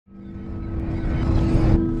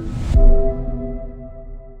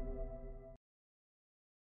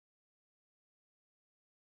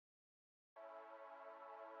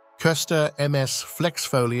KÖSTER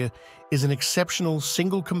MS-Flexfolie is an exceptional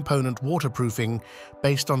single-component waterproofing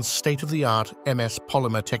based on state-of-the-art MS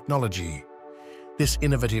Polymer technology. This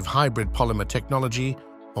innovative hybrid polymer technology,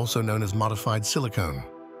 also known as modified silicone,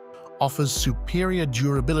 offers superior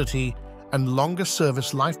durability and longer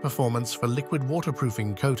service life performance for liquid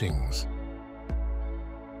waterproofing coatings.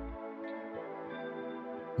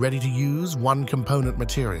 Ready-to-use one-component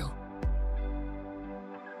material.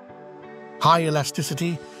 High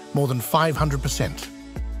elasticity, more than 500%.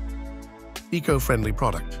 Eco-friendly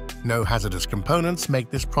product. No hazardous components make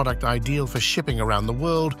this product ideal for shipping around the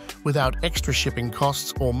world without extra shipping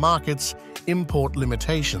costs or markets import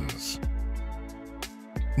limitations.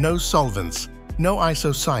 No solvents, no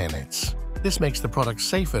isocyanates. This makes the product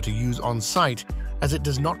safer to use on-site as it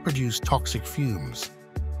does not produce toxic fumes.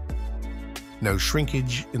 No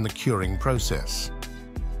shrinkage in the curing process.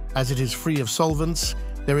 As it is free of solvents,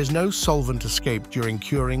 there is no solvent escape during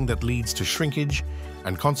curing that leads to shrinkage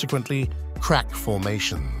and consequently crack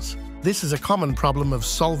formations. This is a common problem of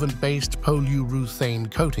solvent-based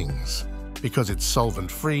polyurethane coatings. Because it's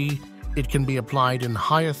solvent-free, it can be applied in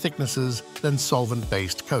higher thicknesses than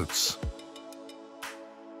solvent-based coats.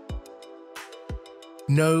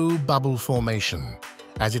 No bubble formation.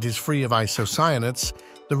 As it is free of isocyanates,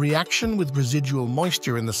 the reaction with residual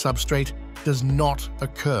moisture in the substrate does not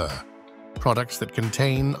occur. Products that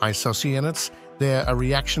contain isocyanates, there a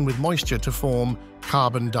reaction with moisture to form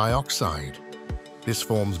carbon dioxide. This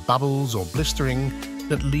forms bubbles or blistering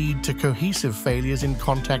that lead to cohesive failures in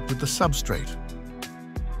contact with the substrate.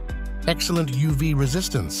 Excellent UV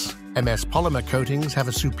resistance. MS polymer coatings have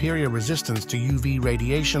a superior resistance to UV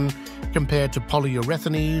radiation compared to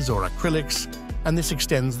polyurethanes or acrylics, and this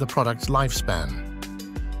extends the product's lifespan.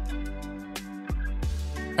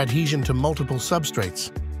 Adhesion to multiple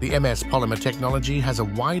substrates. The MS Polymer technology has a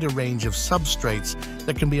wider range of substrates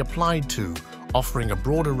that can be applied to, offering a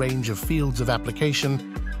broader range of fields of application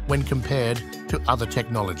when compared to other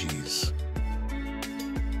technologies.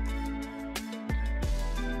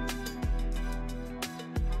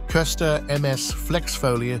 KÖSTER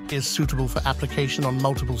MS-Flexfolie is suitable for application on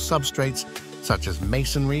multiple substrates such as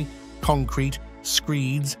masonry, concrete,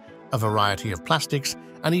 screeds, a variety of plastics,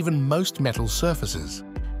 and even most metal surfaces.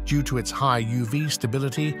 Due to its high UV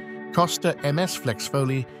stability, KÖSTER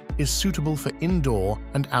MS-Flexfolie is suitable for indoor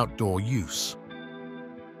and outdoor use.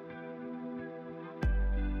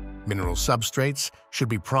 Mineral substrates should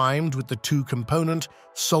be primed with the two-component,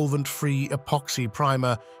 solvent-free epoxy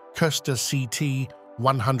primer KÖSTER CT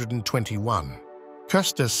 121.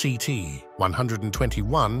 KÖSTER CT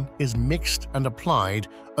 121 is mixed and applied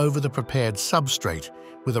over the prepared substrate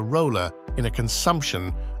with a roller in a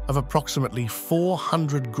consumption of approximately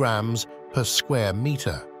 400 grams per square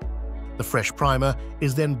meter. The fresh primer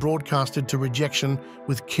is then broadcasted to rejection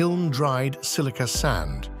with kiln-dried silica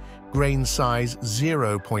sand, grain size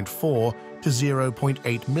 0.4 to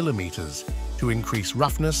 0.8 millimeters, to increase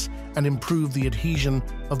roughness and improve the adhesion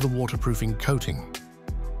of the waterproofing coating.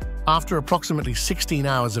 After approximately 16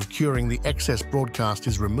 hours of curing, the excess broadcast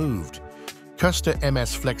is removed. KÖSTER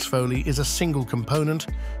MS-Flexfolie is a single-component,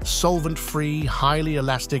 solvent-free, highly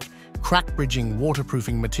elastic, crack-bridging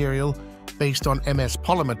waterproofing material based on MS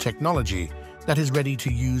Polymer technology that is ready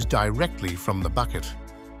to use directly from the bucket.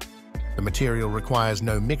 The material requires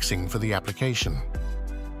no mixing for the application.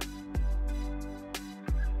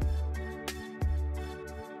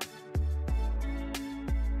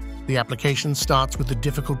 The application starts with the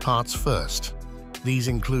difficult parts first. These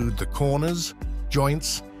include the corners,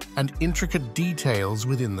 joints, and intricate details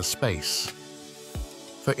within the space.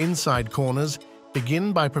 For inside corners,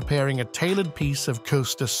 begin by preparing a tailored piece of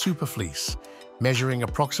KÖSTER Superfleece, measuring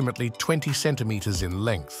approximately 20 centimeters in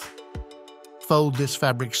length. Fold this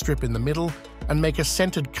fabric strip in the middle and make a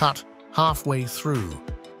centered cut halfway through.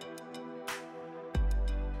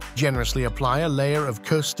 Generously apply a layer of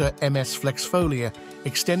KÖSTER MS-Flexfolie,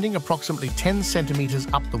 extending approximately 10 centimeters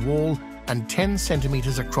up the wall and 10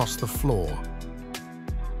 centimeters across the floor.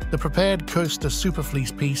 The prepared KÖSTER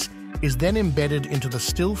Superfleece piece is then embedded into the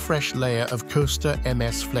still fresh layer of KÖSTER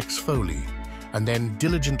MS-Flexfolie and then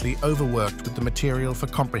diligently overworked with the material for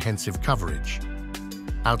comprehensive coverage.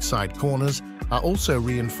 Outside corners are also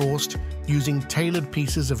reinforced using tailored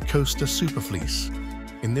pieces of KÖSTER Superfleece.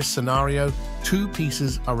 In this scenario, two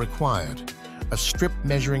pieces are required: a strip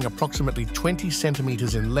measuring approximately 20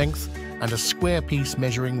 centimeters in length and a square piece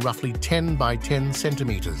measuring roughly 10 by 10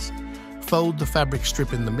 centimeters. Fold the fabric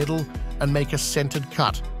strip in the middle and make a centered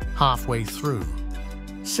cut halfway through.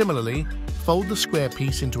 Similarly, fold the square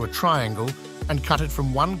piece into a triangle and cut it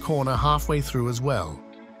from one corner halfway through as well.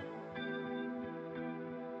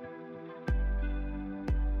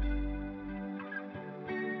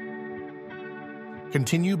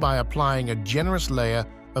 Continue by applying a generous layer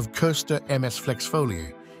of KÖSTER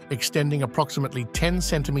MS-Flexfolie, extending approximately 10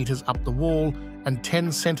 centimeters up the wall and 10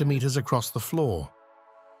 centimeters across the floor.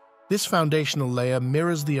 This foundational layer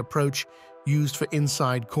mirrors the approach used for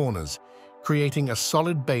inside corners, creating a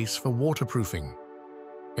solid base for waterproofing.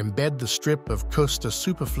 Embed the strip of KÖSTER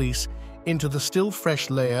Superfleece into the still fresh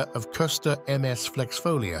layer of KÖSTER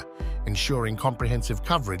MS-Flexfolie, ensuring comprehensive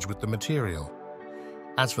coverage with the material.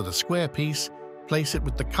 As for the square piece, place it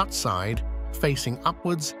with the cut side facing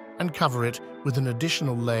upwards and cover it with an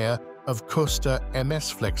additional layer of KÖSTER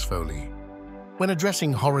MS-Flexfolie. When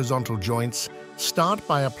addressing horizontal joints, start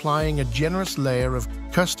by applying a generous layer of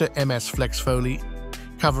KÖSTER MS-Flexfolie,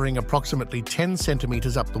 covering approximately 10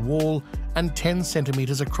 centimeters up the wall and 10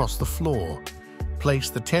 centimeters across the floor. Place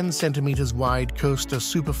the 10 centimeters wide KÖSTER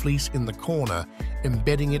Superfleece in the corner,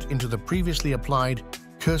 embedding it into the previously applied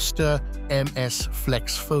KÖSTER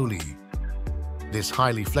MS-Flexfolie. This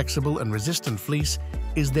highly flexible and resistant fleece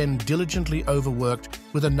is then diligently overworked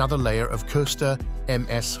with another layer of KÖSTER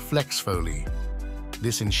MS-Flexfolie.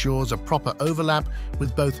 This ensures a proper overlap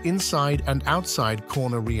with both inside and outside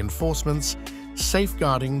corner reinforcements,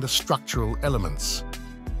 safeguarding the structural elements.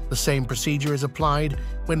 The same procedure is applied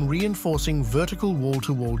when reinforcing vertical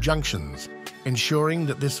wall-to-wall junctions, ensuring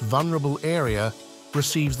that this vulnerable area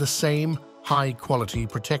receives the same high-quality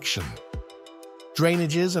protection.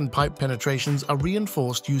 Drainages and pipe penetrations are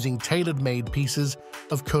reinforced using tailor-made pieces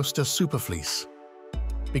of KÖSTER Superfleece.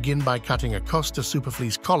 Begin by cutting a KÖSTER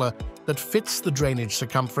Superfleece collar that fits the drainage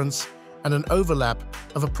circumference and an overlap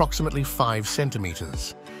of approximately 5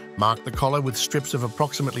 centimeters. Mark the collar with strips of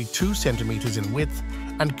approximately 2 centimeters in width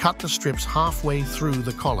and cut the strips halfway through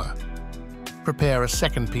the collar. Prepare a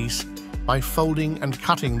second piece by folding and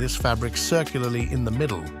cutting this fabric circularly in the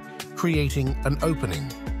middle, creating an opening.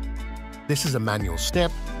 This is a manual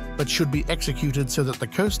step, but should be executed so that the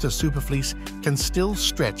KÖSTER Superfleece can still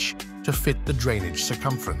stretch to fit the drainage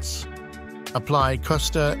circumference. Apply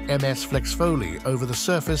KÖSTER MS-Flexfolie over the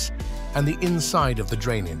surface and the inside of the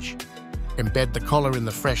drainage. Embed the collar in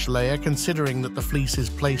the fresh layer, considering that the fleece is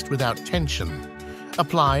placed without tension.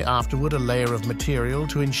 Apply afterward a layer of material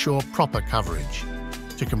to ensure proper coverage.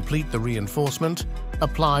 To complete the reinforcement,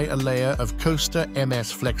 apply a layer of KÖSTER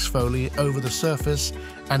MS-Flexfolie over the surface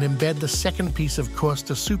and embed the second piece of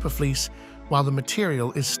KÖSTER Superfleece while the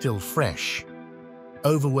material is still fresh.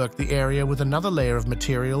 Overwork the area with another layer of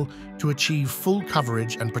material to achieve full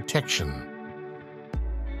coverage and protection.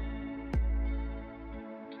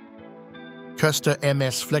 KÖSTER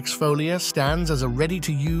MS-Flexfolie stands as a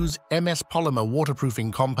ready-to-use MS Polymer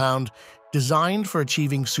waterproofing compound designed for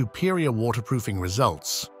achieving superior waterproofing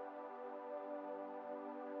results.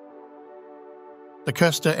 The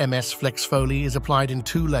KÖSTER MS-Flexfolie is applied in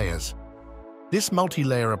 2 layers. This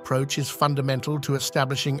multi-layer approach is fundamental to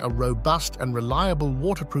establishing a robust and reliable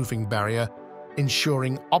waterproofing barrier,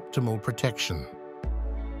 ensuring optimal protection.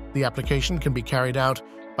 The application can be carried out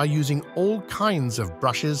by using all kinds of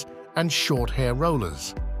brushes and short hair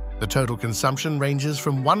rollers. The total consumption ranges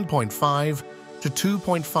from 1.5 to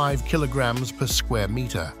 2.5 kilograms per square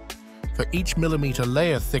meter. For each millimeter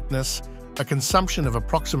layer thickness, a consumption of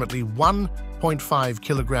approximately 1.5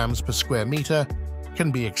 kilograms per square meter can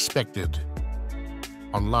be expected.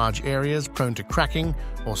 On large areas prone to cracking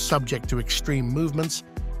or subject to extreme movements,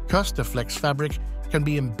 KÖSTER Flex fabric can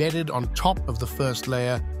be embedded on top of the first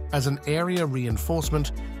layer as an area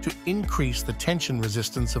reinforcement to increase the tension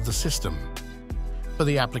resistance of the system. For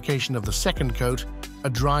the application of the second coat, a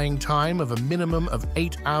drying time of a minimum of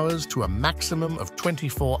 8 hours to a maximum of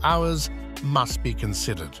 24 hours must be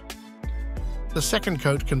considered. The second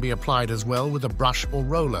coat can be applied as well with a brush or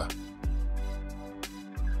roller.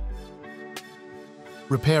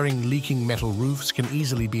 Repairing leaking metal roofs can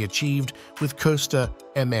easily be achieved with KÖSTER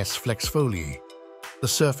MS-Flexfolie. The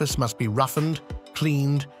surface must be roughened,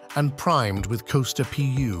 cleaned, and primed with KÖSTER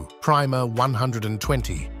PU Primer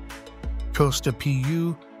 120. KÖSTER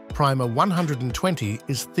PU Primer 120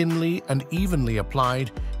 is thinly and evenly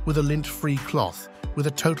applied with a lint-free cloth with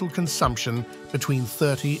a total consumption between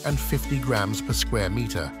 30 and 50 grams per square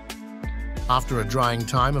meter. After a drying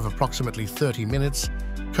time of approximately 30 minutes,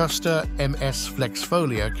 KÖSTER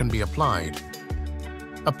MS-Flexfolie can be applied.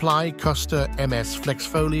 Apply KÖSTER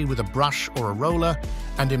MS-Flexfolie with a brush or a roller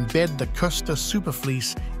and embed the KÖSTER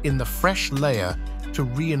Superfleece in the fresh layer to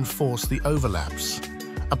reinforce the overlaps.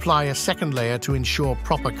 Apply a second layer to ensure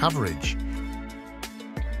proper coverage.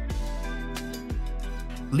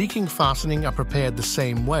 Leaking fastening are prepared the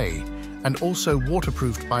same way and also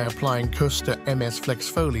waterproofed by applying KÖSTER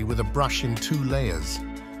MS-Flexfolie with a brush in 2 layers.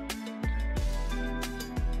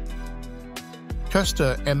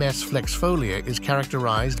 KÖSTER MS-Flexfolie is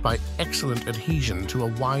characterized by excellent adhesion to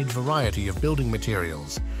a wide variety of building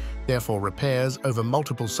materials. Therefore, repairs over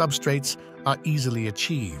multiple substrates are easily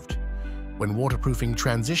achieved. When waterproofing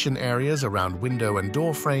transition areas around window and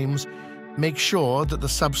door frames, make sure that the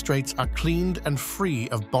substrates are cleaned and free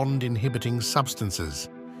of bond-inhibiting substances.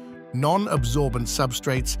 Non-absorbent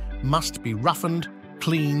substrates must be roughened,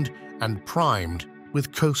 cleaned, and primed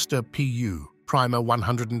with KÖSTER PU Primer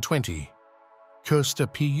 120.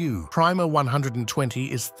 KÖSTER PU Primer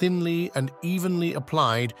 120 is thinly and evenly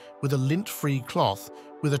applied with a lint-free cloth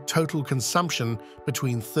with a total consumption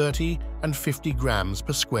between 30 and 50 grams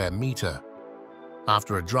per square meter.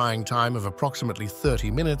 After a drying time of approximately 30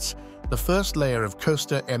 minutes, the first layer of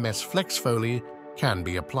KÖSTER MS-Flexfolie can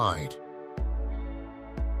be applied.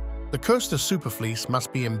 The KÖSTER Superfleece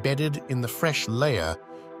must be embedded in the fresh layer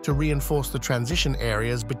to reinforce the transition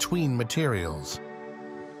areas between materials.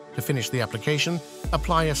 To finish the application,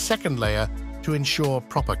 apply a second layer to ensure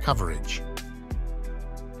proper coverage.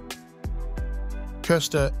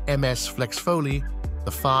 KÖSTER MS-Flexfolie,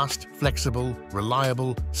 the fast, flexible,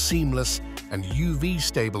 reliable, seamless, and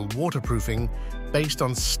UV-stable waterproofing based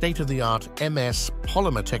on state-of-the-art MS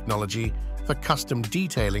Polymer technology for custom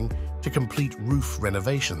detailing to complete roof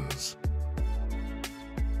renovations.